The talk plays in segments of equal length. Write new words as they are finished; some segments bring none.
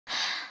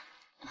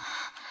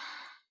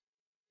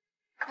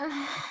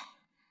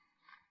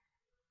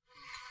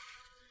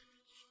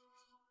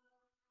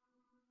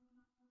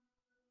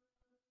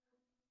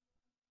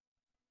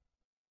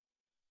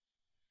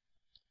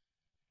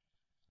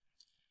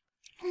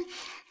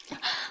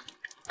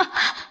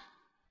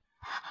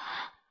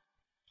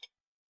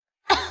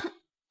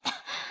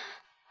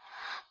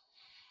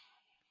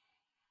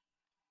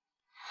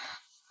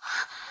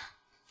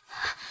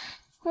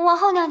王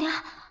后娘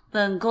娘，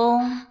本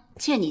宫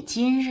见你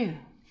今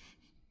日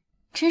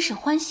真是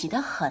欢喜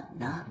得很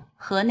呢。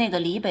和那个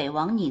李北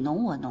王你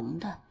侬我侬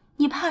的，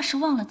你怕是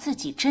忘了自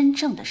己真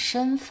正的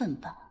身份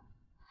吧？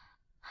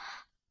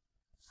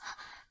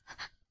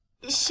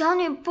小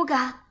女不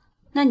敢。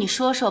那你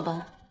说说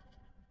吧，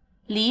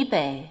李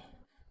北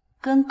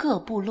跟各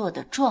部落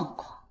的状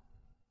况。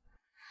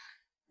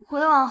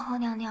回王后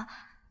娘娘，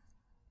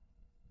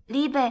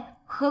李北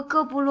和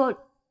各部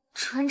落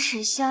唇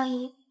齿相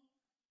依，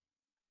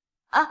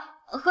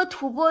和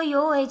吐蕃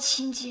尤为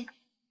亲近，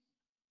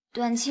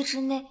短期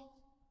之内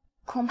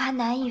恐怕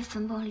难以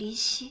分崩离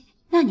析。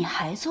那你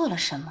还做了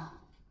什么？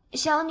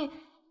小女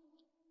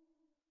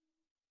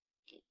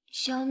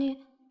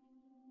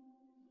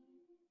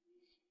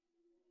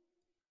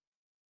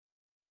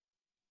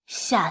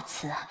下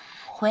次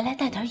回来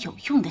带点有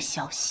用的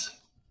消息。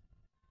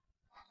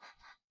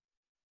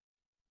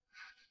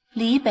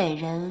李北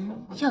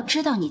人要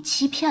知道你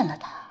欺骗了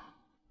他，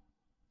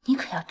你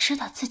可要知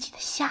道自己的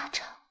下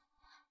场。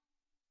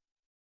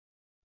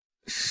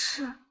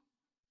是。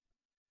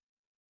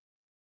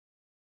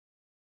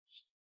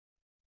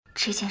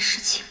这件事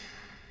情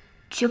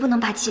绝不能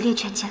把吉烈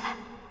卷进来。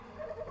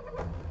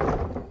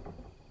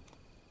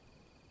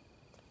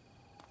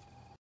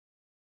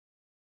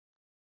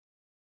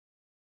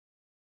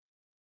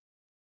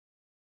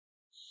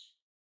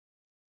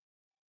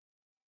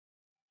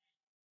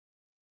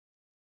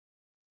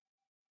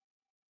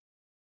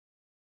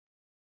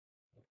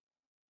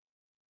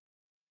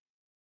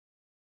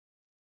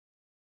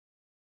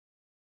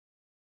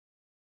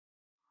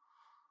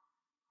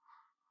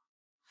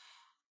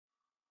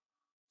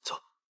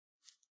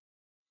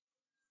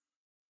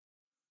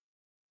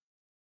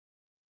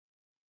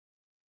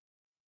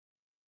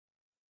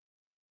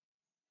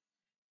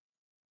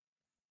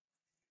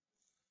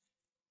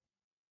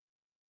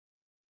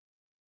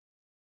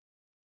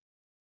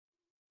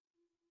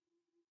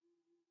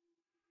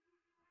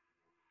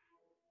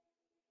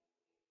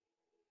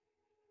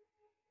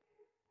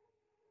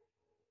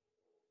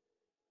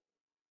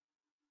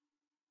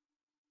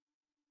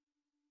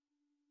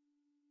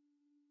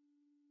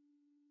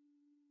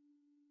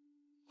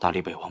大理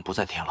北王不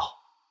在天牢，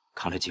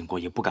看来景国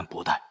也不敢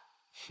薄待。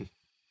哼，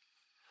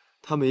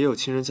他们也有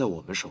亲人在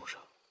我们手上，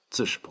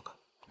自是不敢。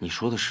你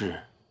说的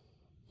是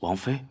王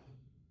妃？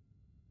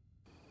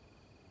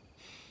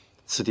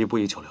此地不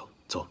宜久留，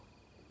走。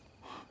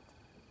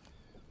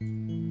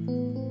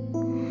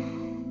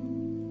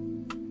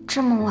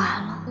这么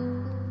晚了，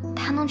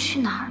他能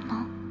去哪儿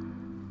呢？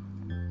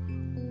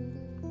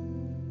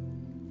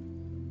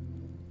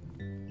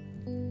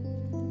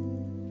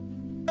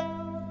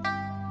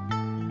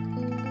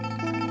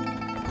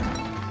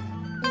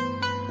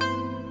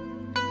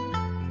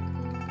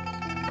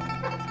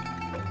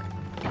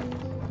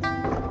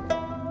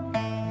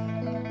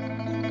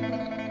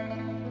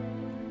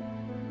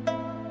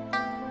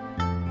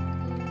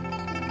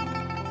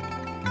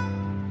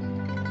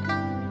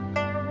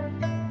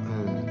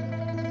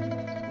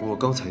我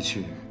刚才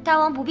去。大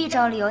王不必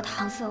找理由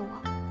搪塞我。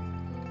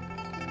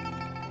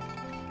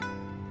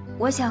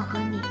我想和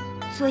你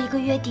做一个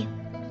约定。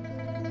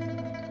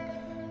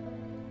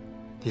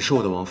你是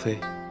我的王妃，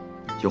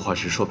有话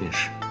直说便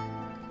是。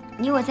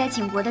你我在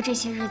景国的这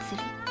些日子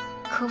里，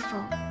可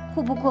否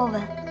互不过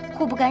问，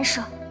互不干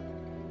涉？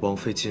王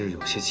妃今日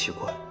有些奇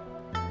怪，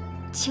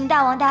请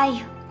大王答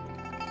应。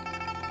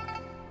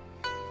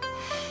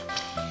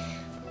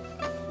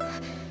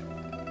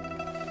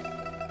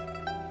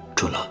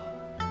准了。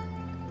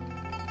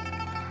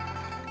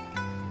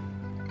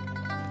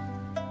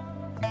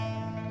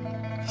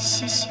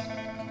谢谢。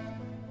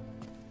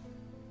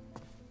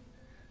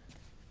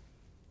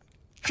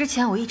之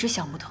前我一直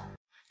想不通，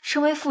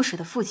身为副使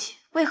的父亲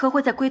为何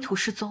会在归途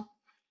失踪，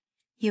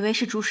以为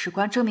是主使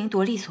官争名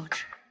夺利所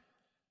致。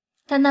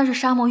但那日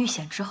沙漠遇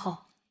险之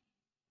后，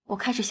我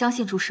开始相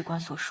信主使官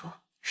所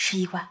说是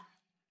意外。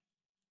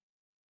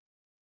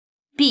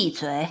闭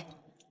嘴！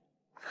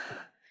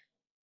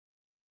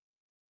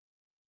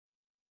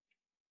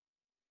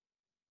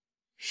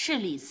是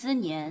李思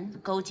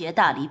年勾结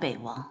大理北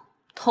王，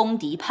通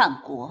敌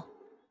叛国，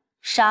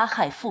杀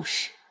害副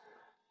使，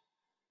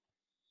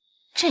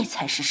这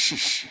才是事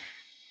实。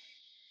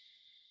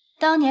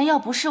当年要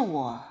不是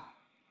我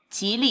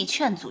极力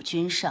劝阻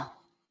君上，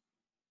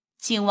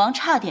景王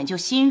差点就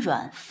心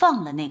软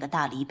放了那个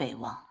大理北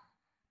王，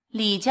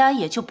李家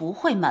也就不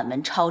会满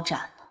门抄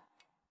斩了。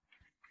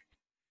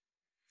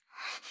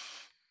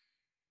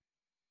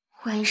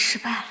万一失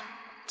败了，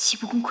岂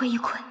不功亏一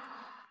篑？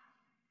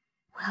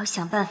我要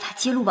想办法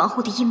揭露王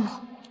后的阴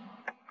谋。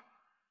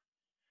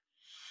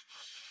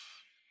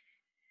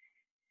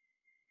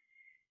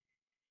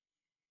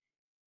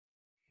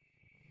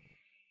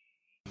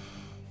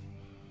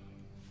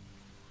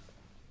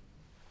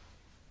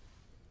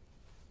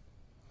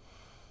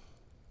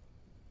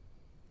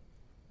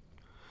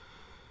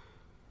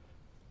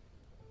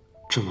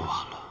这么晚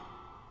了，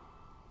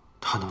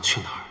他能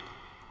去哪儿呢？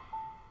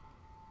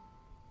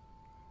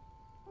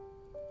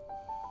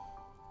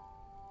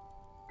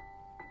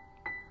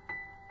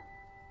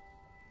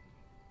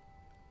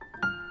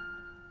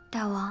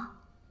大王，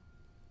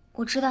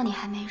我知道你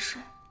还没睡，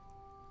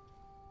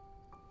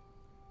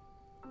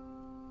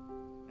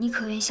你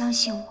可愿相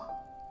信我？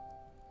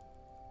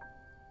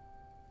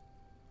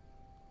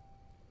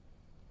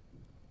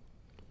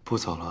不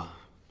早了，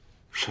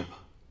睡吧。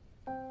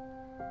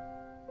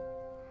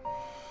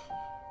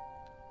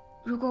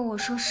如果我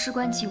说事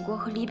关景国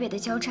和李北的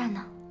交战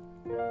呢？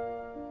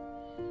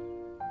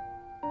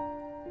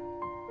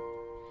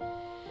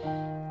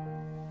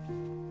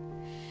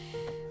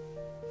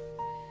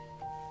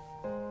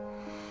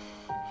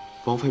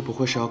王妃不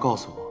会是要告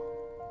诉我，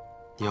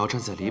你要站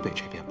在李北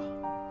这边吧？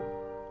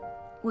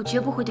我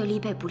绝不会对李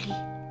北不利。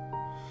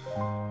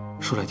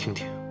说来听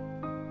听。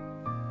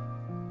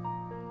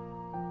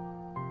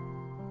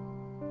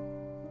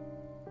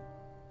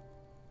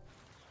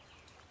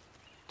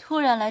突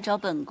然来找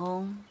本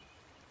宫，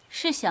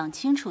是想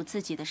清楚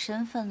自己的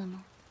身份了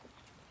吗？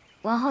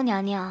王后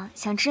娘娘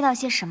想知道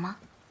些什么？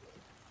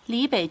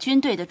李北军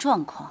队的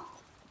状况，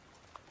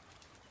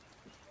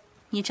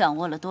你掌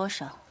握了多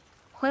少？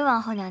回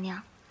王后娘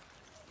娘，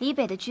李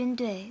北的军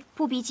队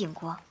不比景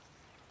国，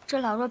这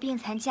老弱病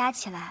残加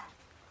起来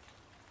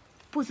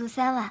不足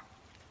3万。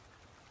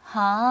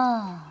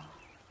啊，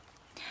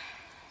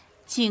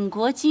景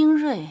国精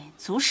锐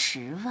足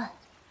10万，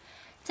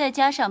再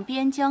加上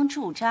边疆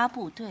驻扎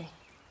部队，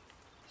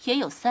也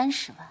有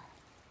30万，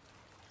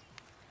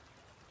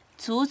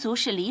足足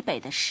是李北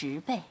的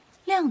10倍，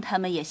谅他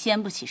们也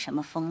掀不起什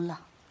么风浪。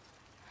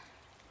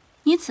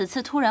你此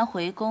次突然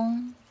回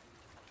宫，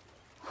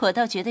我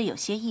倒觉得有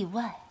些意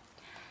外。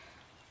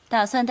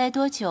打算待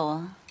多久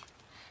啊？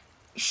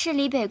是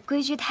李北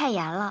规矩太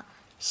严了，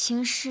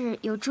行事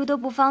有诸多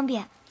不方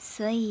便，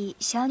所以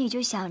小女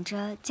就想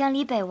着将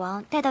李北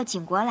王带到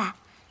景国来，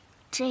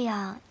这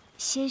样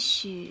些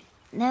许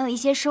能有一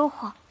些收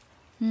获。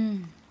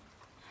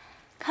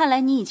看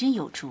来你已经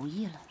有主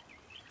意了。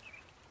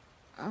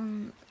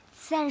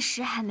暂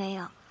时还没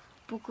有，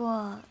不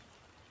过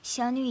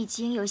小女已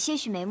经有些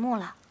许眉目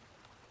了。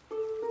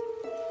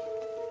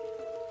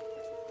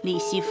李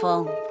西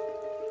风，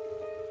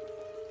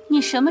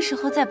你什么时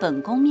候在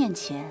本宫面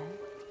前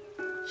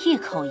一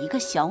口一个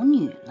小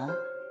女了？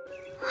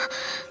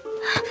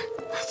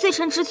罪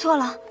臣知错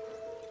了。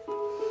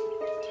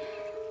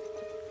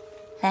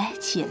来，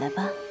起来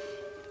吧。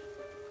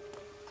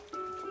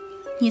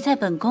你在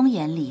本宫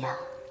眼里啊，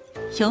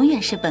永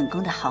远是本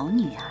宫的好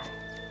女儿。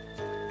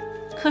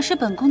可是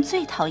本宫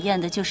最讨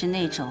厌的就是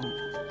那种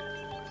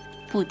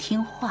不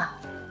听话、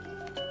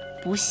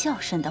不孝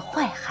顺的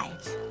坏孩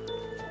子，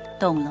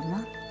懂了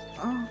吗？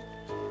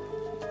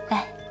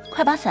来，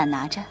快把伞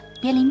拿着，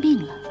别淋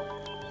病了。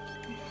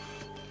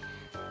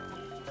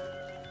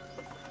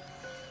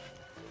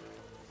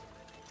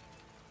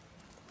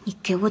你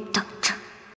给我等着！